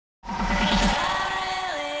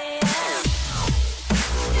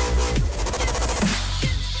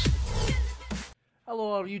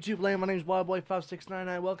Hello YouTube land, my name is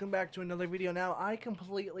Wildboy5699. Welcome back to another video. Now, I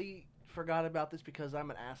completely forgot about this because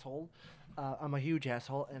I'm an asshole. I'm a huge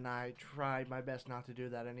asshole, and I tried my best not to do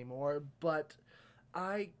that anymore. But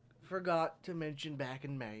I forgot to mention back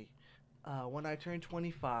in May, when I turned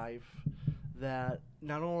 25, that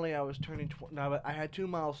not only I was turning now I had two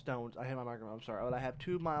milestones. I hit my microphone. I'm sorry, but I have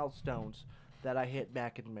two milestones that I hit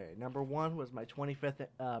back in May. Number one was my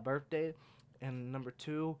 25th birthday, and number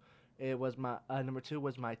two was my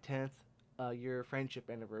 10th year friendship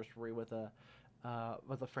anniversary with a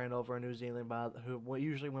friend over in New Zealand who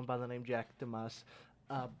usually went by the name Jack The Muss.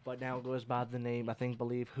 But now goes by the name, I think,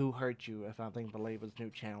 believe Who Hurt You, if I think believe his new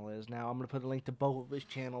channel is. Now, I'm going to put a link to both of his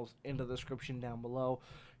channels in the description down below.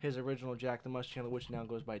 His original Jack The Muss channel, which now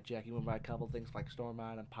goes by Jack. He went by a couple things like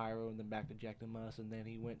Stormine and Pyro, and then back to Jack The Muss, and then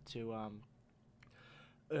he went to,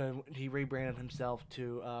 he rebranded himself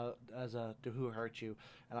to to Who Hurt You,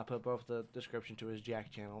 and I'll put both the description to his Jack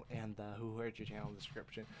channel and the Who Hurt You channel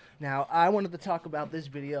description. Now, I wanted to talk about this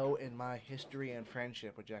video in my history and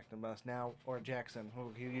friendship with Jack the Muss now, or Jackson,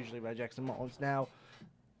 who usually by Jackson Mullins. Now,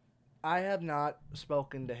 I have not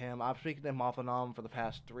spoken to him. I've spoken to him off and on for the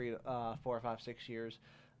past 4, 5, 6 years.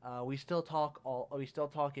 We still talk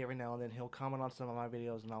every now and then. He'll comment on some of my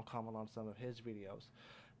videos, and I'll comment on some of his videos,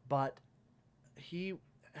 but he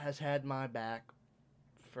has had my back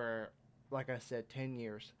for, like I said, 10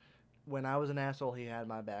 years. When I was an asshole, he had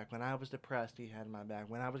my back. When I was depressed, he had my back.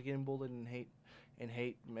 When I was getting bullied and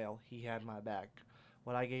hate mail, he had my back.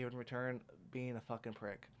 What I gave in return, being a fucking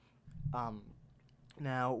prick.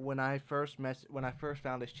 Now, when I first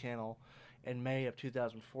found his channel in May of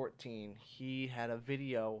 2014, he had a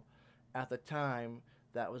video at the time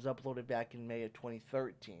that was uploaded back in May of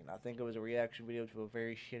 2013. I think it was a reaction video to a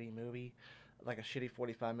very shitty movie, like a shitty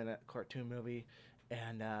 45-minute cartoon movie,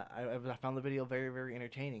 and I found the video very, very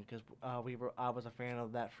entertaining because I was a fan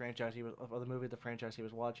of that franchise. Of the movie, the franchise he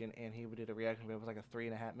was watching, and he did a reaction video. It was like a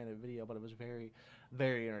 3.5-minute video, but it was very,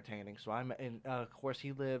 very entertaining. So of course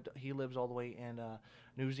he lives all the way in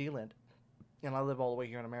New Zealand, and I live all the way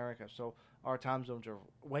here in America. So our time zones are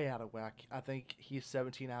way out of whack. I think he's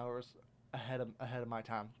 17 hours ahead of my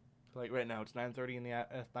time. Like right now, it's 9:30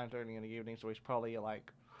 in the evening, so he's probably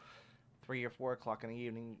like 3 or 4 o'clock in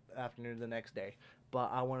the afternoon the next day.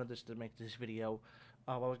 But I wanted to make this video.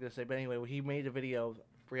 I was gonna say, but anyway, he made a video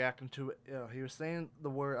reacting to it. He was saying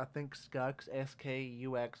the word, I think, Skux,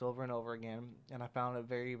 Skux, over and over again, and I found it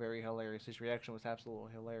very, very hilarious. His reaction was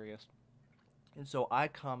absolutely hilarious, and so I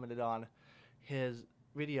commented on his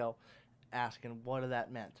video asking what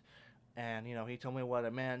that meant. And he told me what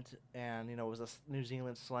it meant, and it was a New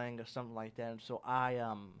Zealand slang or something like that. And so I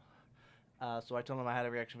told him I had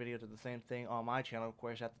a reaction video to the same thing on my channel. Of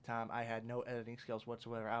course, at the time, I had no editing skills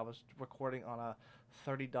whatsoever. I was recording on a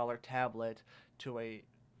 $30 tablet to a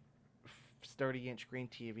 30-inch screen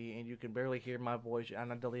TV, and you can barely hear my voice.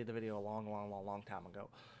 And I deleted the video a long time ago.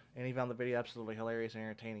 And he found the video absolutely hilarious and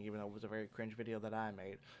entertaining, even though it was a very cringe video that I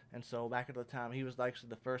made. And so back at the time, he was actually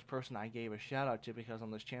the first person I gave a shout-out to, because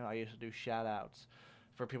on this channel I used to do shout-outs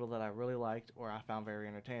for people that I really liked or I found very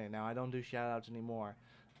entertaining. Now, I don't do shout-outs anymore,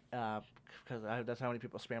 because that's how many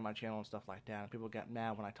people spam my channel and stuff like that, and people got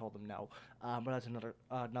mad when I told them no. But that's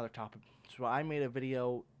another topic. So I made a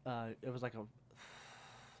video. It was like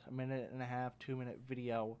a minute and a half, 2-minute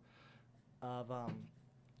video of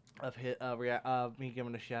me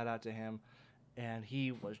giving a shout out to him, and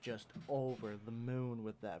he was just over the moon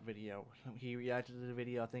with that video. He reacted to the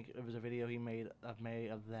video. I think it was a video he made of May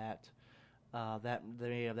of the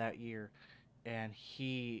May of that year, and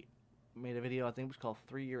he made a video, I think it was called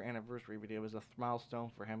 3-year anniversary video. It was a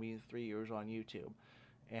milestone for him being 3 years on YouTube.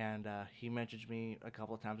 And he messaged me a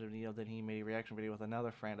couple of times in the video. Then he made a reaction video with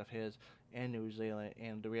another friend of his in New Zealand,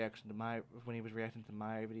 and the reaction to when he was reacting to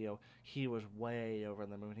my video, he was way over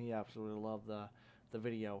the moon. He absolutely loved the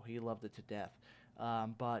video. He loved it to death.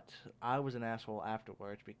 But I was an asshole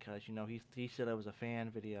afterwards because he said it was a fan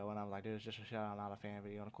video, and I'm like, dude, it's just a shout out, not a fan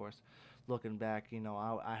video. And of course, looking back,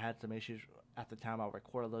 I had some issues at the time I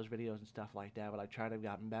recorded those videos and stuff like that, but I tried to have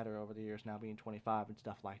gotten better over the years, now being 25 and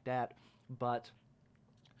stuff like that. But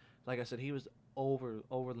like I said, he was over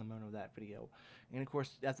the moon with that video. And of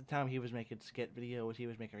course, at the time, he was making skit videos, he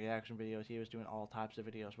was making reaction videos, he was doing all types of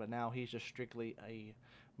videos. But now he's just strictly a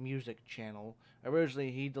music channel.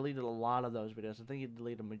 Originally, he deleted a lot of those videos. I think he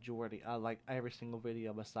deleted a majority, like every single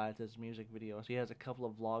video besides his music videos. He has a couple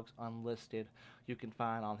of vlogs unlisted you can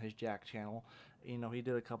find on his Jack channel. He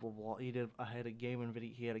did a couple of vlogs. Had a gaming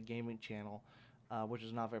video. He had a gaming channel, which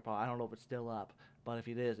is not very popular. I don't know if it's still up, but if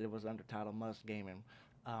it is, it was under title Must Gaming.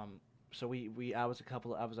 So I was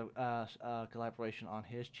a collaboration on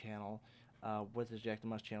his channel, with his Jack the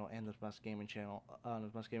Muss channel and the Muss Gaming channel,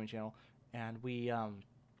 and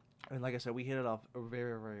and like I said, we hit it off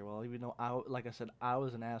very, very well. Even though like I said, I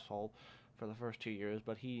was an asshole for the first 2 years,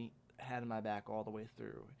 but he had my back all the way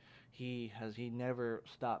through. He never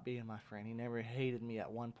stopped being my friend. He never hated me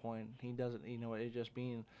at one point. He doesn't, it just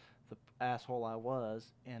being the asshole I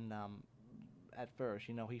was, and at first,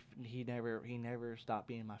 he never stopped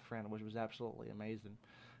being my friend, which was absolutely amazing.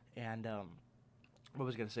 And what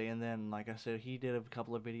was I gonna say? And then, like I said, he did a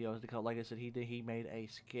couple of videos. Like I said, he made a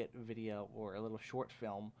skit video or a little short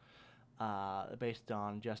film based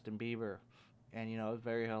on Justin Bieber, and it was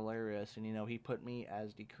very hilarious. And he put me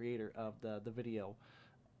as the creator of the video,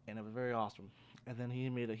 and it was very awesome. And then he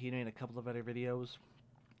made a couple of other videos,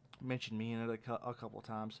 mentioned me in it a couple of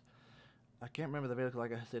times. I can't remember the video 'cause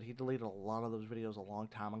like I said, he deleted a lot of those videos a long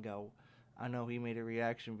time ago. I know he made a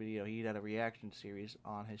reaction video. He had a reaction series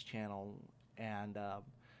on his channel, and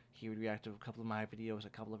he would react to a couple of my videos, a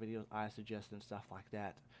couple of videos I suggested, and stuff like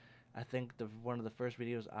that. I think one of the first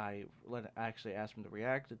videos I actually asked him to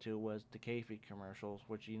react to was the K-Feed commercials,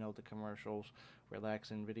 which the commercials,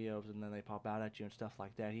 relaxing videos, and then they pop out at you and stuff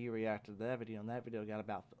like that. He reacted to that video, and that video got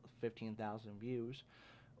about 15,000 views,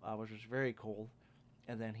 which was very cool.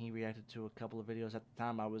 And then he reacted to a couple of videos. At the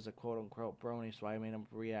time, I was a quote-unquote brony, so I made him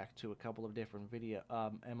react to a couple of different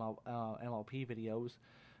MLP videos.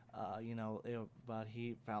 But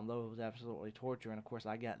he found those absolutely torture, and of course,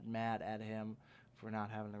 I got mad at him for not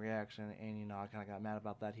having a reaction, and I kind of got mad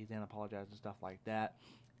about that. He then apologized and stuff like that,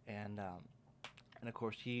 and of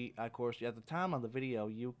course, at the time of the video,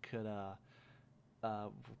 you could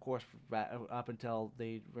of course, up until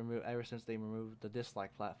ever since they removed the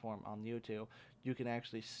dislike platform on YouTube, you can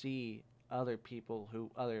actually see other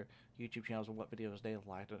YouTube channels and what videos they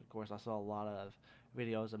liked. And of course, I saw a lot of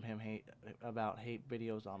videos of him hate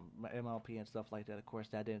videos on MLP and stuff like that. Of course,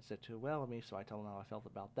 that didn't sit too well with me, so I told him how I felt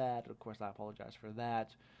about that. Of course, I apologized for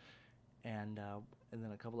that, and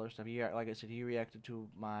then a couple other stuff. Like I said, he reacted to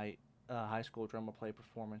my high school drama play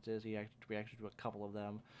performances. He reacted to a couple of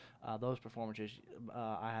them. Those performances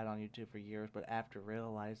I had on YouTube for years, but after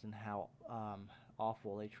realizing how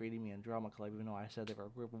awful they treated me in drama club, even though I said they were a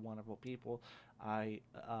group of wonderful people, I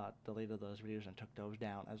deleted those videos and took those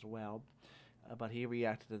down as well. But he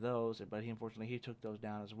reacted to those, but unfortunately he took those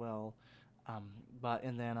down as well. Like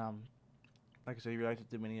I said, he reacted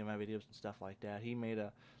to many of my videos and stuff like that.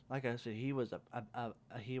 Like I said, he's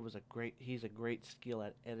a great skill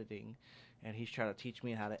at editing, and he's trying to teach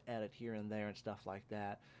me how to edit here and there and stuff like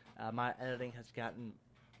that. My editing has gotten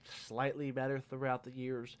slightly better throughout the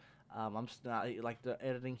years. I'm not like the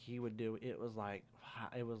editing he would do. It was like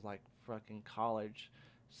fucking college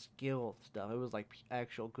skill stuff. It was like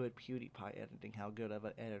actual good PewDiePie editing. How good of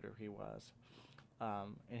an editor he was.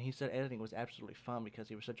 And he said editing was absolutely fun because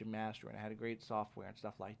he was such a master and had a great software and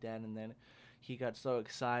stuff like that. And then he got so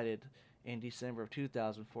excited in December of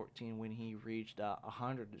 2014 when he reached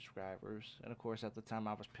 100 subscribers. And of course, at the time,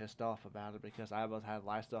 I was pissed off about it because I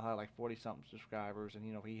still had like 40-something subscribers, and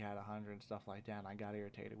he had 100 and stuff like that. And I got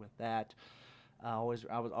irritated with that. I was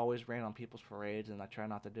always ran on people's parades, and I try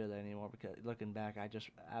not to do that anymore because looking back, I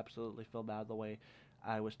just absolutely feel bad the way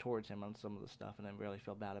I was towards him on some of the stuff, and I really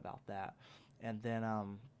feel bad about that. And then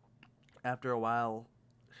after a while,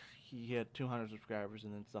 he had 200 subscribers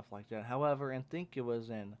and then stuff like that. However, I think it was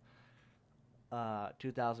in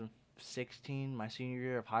 2016, my senior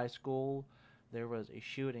year of high school, there was a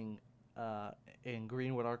shooting in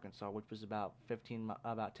Greenwood, Arkansas, which was about 10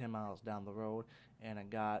 miles down the road, and it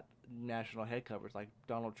got national head coverage. Like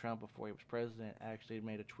Donald Trump, before he was president, actually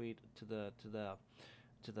made a tweet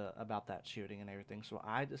about that shooting and everything. So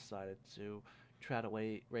I decided to try to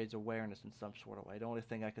raise awareness in some sort of way. The only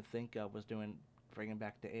thing I could think of was bringing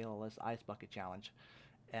back the ALS Ice Bucket Challenge,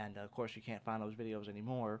 and of course you can't find those videos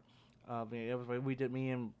anymore. Me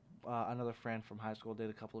and another friend from high school did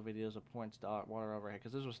a couple of videos of pouring water over here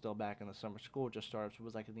because this was still back in the summer. School just started, so it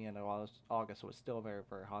was like at the end of August, so it's still very,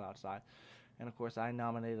 very hot outside. And of course, I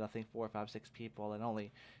nominated I think 4 or 5, 6 people, and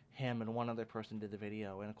only him and one other person did the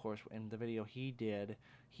video. And of course, in the video he did,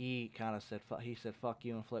 he kind of said fuck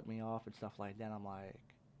you and flipped me off and stuff like that. I'm like,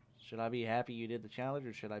 should I be happy you did the challenge,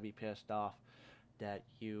 or should I be pissed off that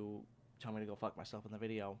you told me to go fuck myself in the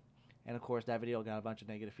video? And of course, that video got a bunch of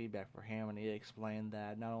negative feedback for him, and he explained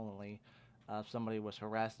that not only somebody was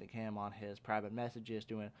harassing him on his private messages,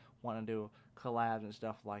 wanting to do collabs and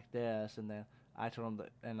stuff like this, and then I told him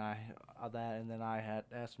and then I had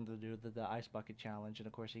asked him to do the ice bucket challenge, and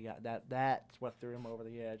of course he got that. That's what threw him over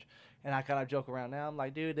the edge. And I kind of joke around now. I'm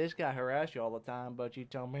like, dude, this guy harassed you all the time, but you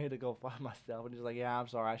told me to go fuck myself. And he's like, yeah, I'm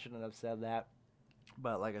sorry, I shouldn't have said that.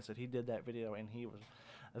 But like I said, he did that video, and he was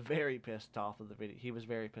very pissed off of the video. He was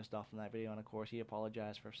very pissed off in that video, and of course he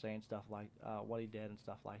apologized for saying stuff like what he did and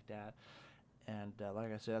stuff like that. And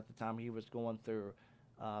like I said, at the time he was going through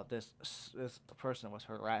this person was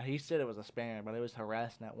harassed. He said it was a spam, but it was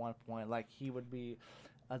harassing at one point. Like he would be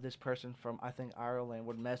this person from I think Ireland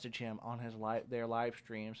would message him on his their live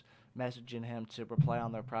streams, messaging him to reply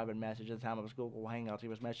on their private message. At the time it was Google Hangouts. He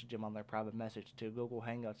was messaging him on their private message to Google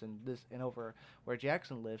Hangouts, and over where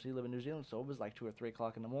Jackson lives, he lived in New Zealand, so it was like 2 or 3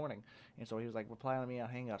 o'clock in the morning, and so he was like, reply to me on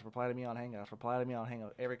Hangouts, reply to me on Hangouts, reply to me on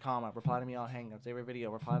Hangouts, every comment, reply to me on Hangouts, every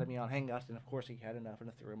video, reply to me on Hangouts, and of course he had enough and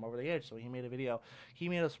it threw him over the edge. So he made a video. He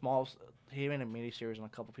made a mini series on a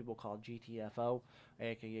couple people called GTFO,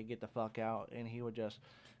 aka Get the Fuck Out, and he would just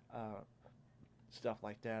stuff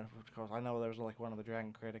like that. Of course, I know there was like one of the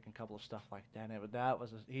Dragon Critic and a couple of stuff like that. But that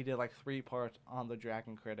was he did like 3 parts on the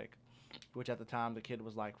Dragon Critic, which at the time the kid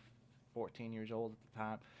was like 14 years old at the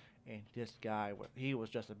time. And this guy, he was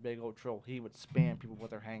just a big old troll. He would spam people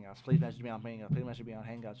with their Hangouts. Please message me on Hangouts. Please message me on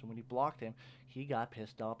Hangouts. And when he blocked him, he got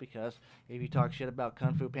pissed off because if you talk shit about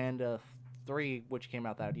Kung Fu Panda 3, which came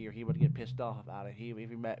out that year, he would get pissed off about it. If he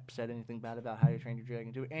said anything bad about How You Train Your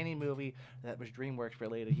Dragon 2, any movie that was DreamWorks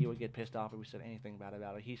related, he would get pissed off if we said anything bad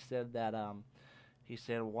about it. He said at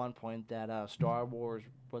one point that Star Wars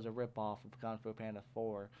was a ripoff of Kung Fu Panda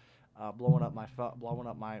 4. Blowing up my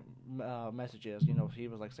messages. You know, he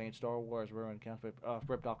was like saying Star Wars ruined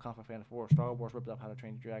ripped off Kung Fu Panda 4. Star Wars ripped off How to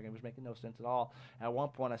Train Your Dragon. It was making no sense at all. At one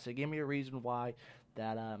point, I said, "Give me a reason why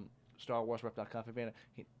that Star Wars ripped off Kung Fu Panda."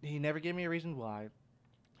 He never gave me a reason why,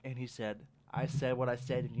 and he said, "I said what I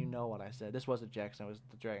said, and you know what I said." This wasn't Jackson; it was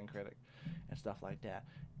the Dragon Critic, and stuff like that,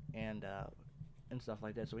 and stuff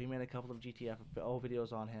like that. So he made a couple of GTFO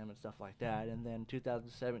videos on him and stuff like that. And then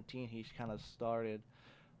 2017, he kind of started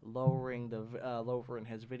lowering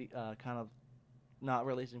his video, kind of not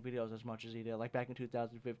releasing videos as much as he did. Like back in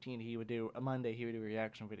 2015, he would do a Monday, he would do a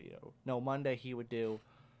reaction video. No, Monday he would do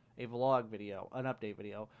a vlog video, an update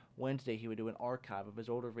video. Wednesday he would do an archive of his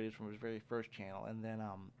older videos from his very first channel, and then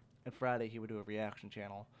and Friday he would do a reaction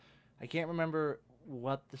channel. I can't remember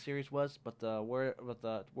what the series was, but the word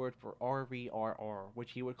for RVRR,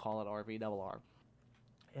 which he would call it RVRR,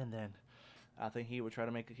 and then I think he would try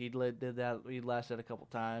to make it. He did that. He lasted a couple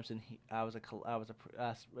times, and we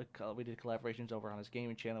did collaborations over on his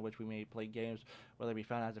gaming channel, which we played games, whether it be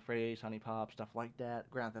Five Nights at Freddy's, Honey Pop, stuff like that,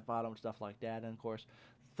 Grand Theft Auto, and stuff like that. And of course,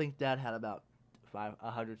 I think that had about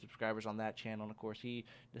 100 subscribers on that channel. And of course, he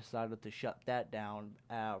decided to shut that down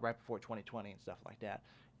right before 2020 and stuff like that.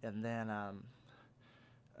 And then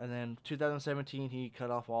 2017, he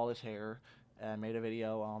cut off all his hair. Made a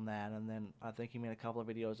video on that, and then I think he made a couple of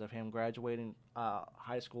videos of him graduating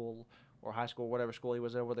high school, whatever school he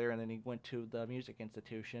was over there, and then he went to the music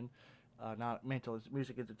institution, not mental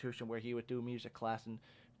music institution, where he would do music class and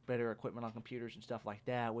better equipment on computers and stuff like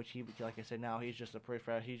that. Which like I said, now he's just a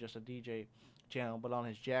DJ channel, but on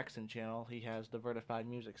his Jackson channel, he has the verified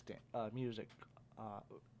music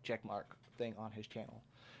check mark thing on his channel,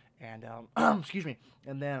 and excuse me,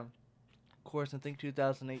 and then. Of course, I think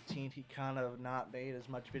 2018 he kind of not made as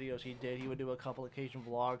much videos he did. He would do a couple occasional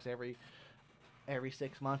vlogs every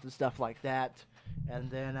 6 months and stuff like that, and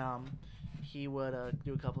then he would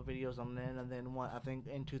do a couple of videos on then. And then I think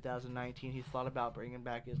in 2019 he thought about bringing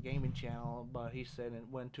back his gaming channel, but he said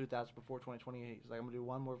before 2020 he's like, I'm gonna do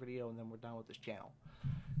one more video and then we're done with this channel.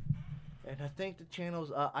 And I think the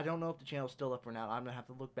channel's I don't know if the channel's still up or not. I'm gonna have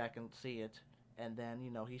to look back and see it. And then,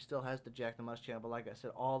 he still has the Jack The Muss channel, but like I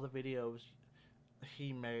said, all the videos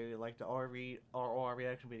he made, like the RR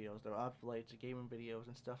reaction videos, the updates, the gaming videos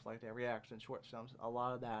and stuff like that, reactions, short films, a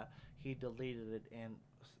lot of that, he deleted it, and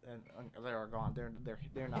they are gone. They're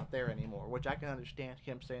not there anymore, which I can understand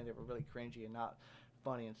him saying they were really cringy and not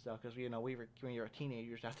funny and stuff, because, we were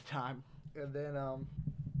teenagers at the time. And then,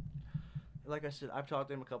 like I said, I've talked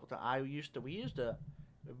to him a couple times. We used to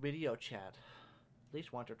video chat at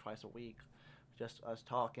least once or twice a week. Just us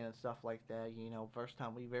talking and stuff like that. First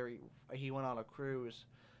time he went on a cruise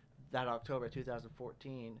that October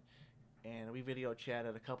 2014, and we video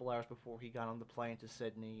chatted a couple hours before he got on the plane to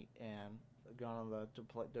Sydney and got on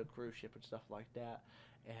the cruise ship and stuff like that.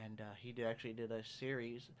 And he did a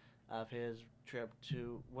series of his trip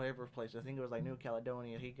to whatever place. I think it was like New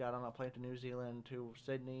Caledonia. He got on a plane to New Zealand, to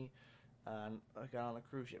Sydney, got on a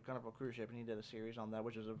cruise ship, kind of a cruise ship, and he did a series on that,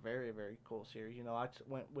 which was a very, very cool series. I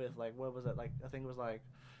went with, like, what was it, like, I think it was like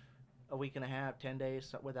a week and a half, 10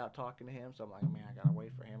 days without talking to him. So I'm like, man, I gotta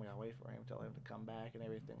wait for him, tell him to come back and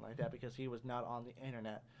everything like that, because he was not on the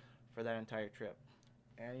internet for that entire trip.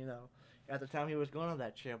 And at the time he was going on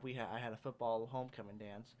that trip, I had a football homecoming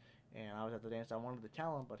dance, and I was at the dance. I wanted to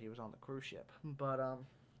tell him, but he was on the cruise ship. But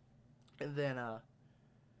And then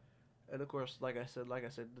and of course, like I said,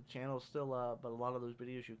 the channel's still up, but a lot of those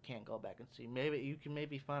videos you can't go back and see. Maybe you can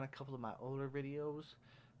find a couple of my older videos.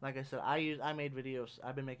 Like I said, I made videos.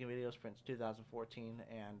 I've been making videos since 2014,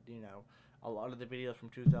 and a lot of the videos from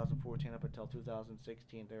 2014 up until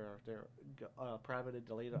 2016, they're privated,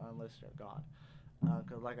 deleted, unlisted, or gone.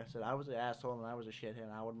 Because like I said, I was an asshole and I was a shithead,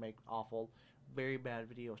 and I would make awful, very bad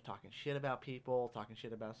videos talking shit about people, talking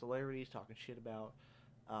shit about celebrities, talking shit about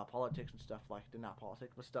politics and stuff like that. Not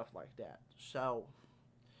politics, but stuff like that. So,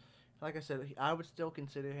 like I said, I would still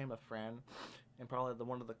consider him a friend, and probably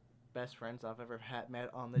one of the best friends I've ever met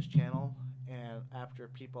on this channel. And after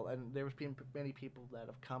people, and there's been many people that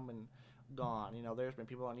have come and gone. There's been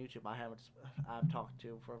people on YouTube I've talked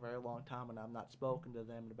to for a very long time, and I've not spoken to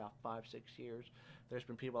them in about 5-6 years. There's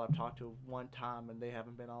been people I've talked to one time, and they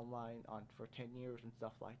haven't been online for 10 years and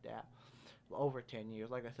stuff like that. Over 10 years.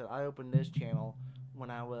 Like I said, I opened this channel when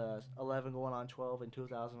I was 11 going on 12 in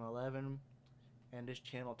 2011, and this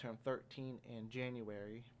channel turned 13 in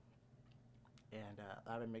January. And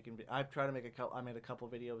I've tried to make I made a couple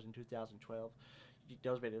videos in 2012.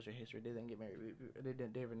 Those videos are history. They didn't get married. They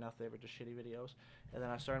didn't do enough. They were just shitty videos. And then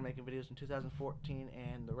I started making videos in 2014,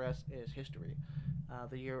 and the rest is history.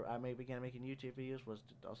 The year I began making YouTube videos was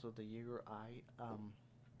also the year I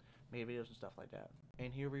made videos and stuff like that.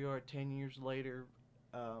 And here we are 10 years later,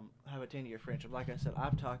 have a 10-year friendship. Like I said,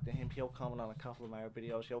 I've talked to him. He'll comment on a couple of my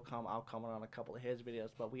videos. I'll comment on a couple of his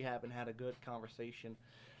videos, but we haven't had a good conversation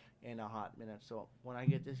in a hot minute. So when I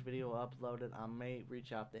get this video uploaded, I may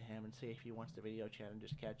reach out to him and see if he wants to video chat and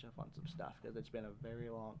just catch up on some stuff, because it's been a very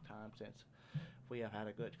long time since we have had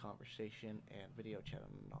a good conversation and video chat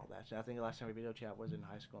and all that. So I think the last time we video chat was in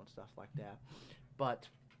high school and stuff like that. But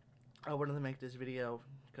I wanted to make this video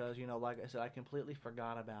because, like I said, I completely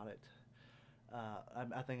forgot about it.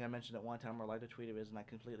 I think I mentioned it one time, or like the tweet of his, and I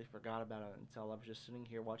completely forgot about it until I was just sitting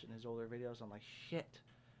here watching his older videos. I'm like, shit.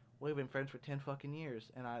 We've been friends for 10 fucking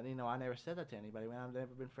years, and I never said that to anybody. Man, I've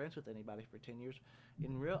never been friends with anybody for 10 years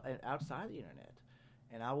in real and outside the internet.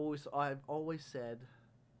 And I've always said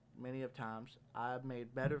many of times, I've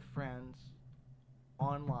made better friends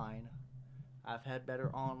online. I've had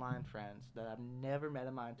better online friends that I've never met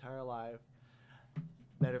in my entire life.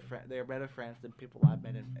 They're better friends than people I've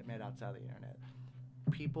met outside the internet.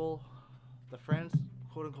 The friends,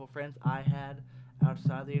 quote unquote friends I had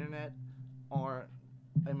outside the internet are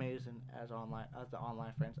amazing as the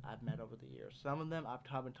online friends I've met over the years. Some of them I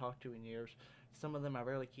haven't talked to in years. Some of them I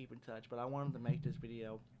rarely keep in touch. But I wanted to make this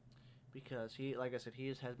video because like I said, he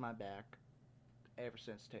has had my back ever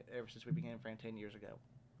since we became friends 10 years ago.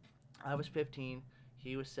 I was 15,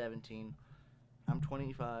 he was 17. I'm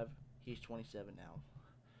 25, he's 27 now.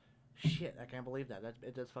 Shit, I can't believe that.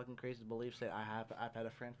 That's fucking crazy to believe. I've had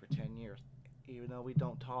a friend for 10 years, even though we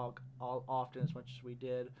don't talk often as much as we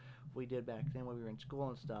did back then when we were in school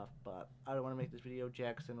and stuff. But I don't want to make this video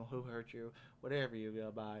Jackson, who hurt you, whatever you go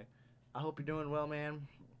by. I hope you're doing well, man.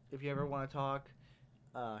 If you ever want to talk,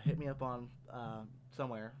 hit me up on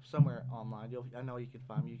somewhere online. I know you can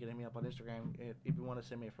find me. You can hit me up on Instagram. If you want to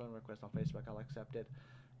send me a friend request on Facebook, I'll accept it,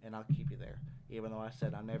 and I'll keep you there. Even though I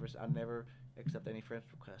said I never accept any friend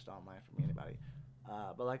request online from anybody.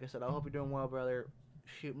 But like I said, I hope you're doing well, brother.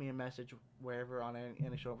 Shoot me a message wherever on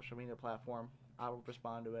any social media platform. I will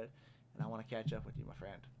respond to it, and I want to catch up with you, my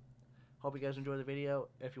friend. Hope you guys enjoy the video.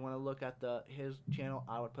 If you want to look at his channel,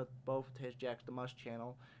 I would put both his Jack The Muss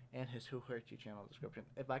channel and his Who Hurt You channel in the description.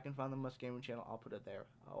 If I can find the Muss Gaming channel, I'll put it there.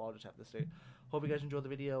 I'll just have to say. Hope you guys enjoyed the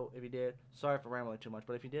video. If you did, sorry for rambling too much,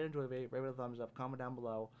 but if you did enjoy the video, rate it a thumbs up, comment down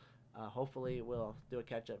below. Hopefully we'll do a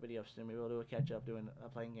catch-up video soon. Maybe we'll do a catch-up doing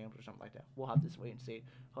playing games or something like that. We'll have to wait and see.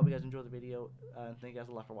 Hope you guys enjoyed the video, and thank you guys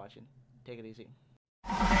a lot for watching. Take it easy.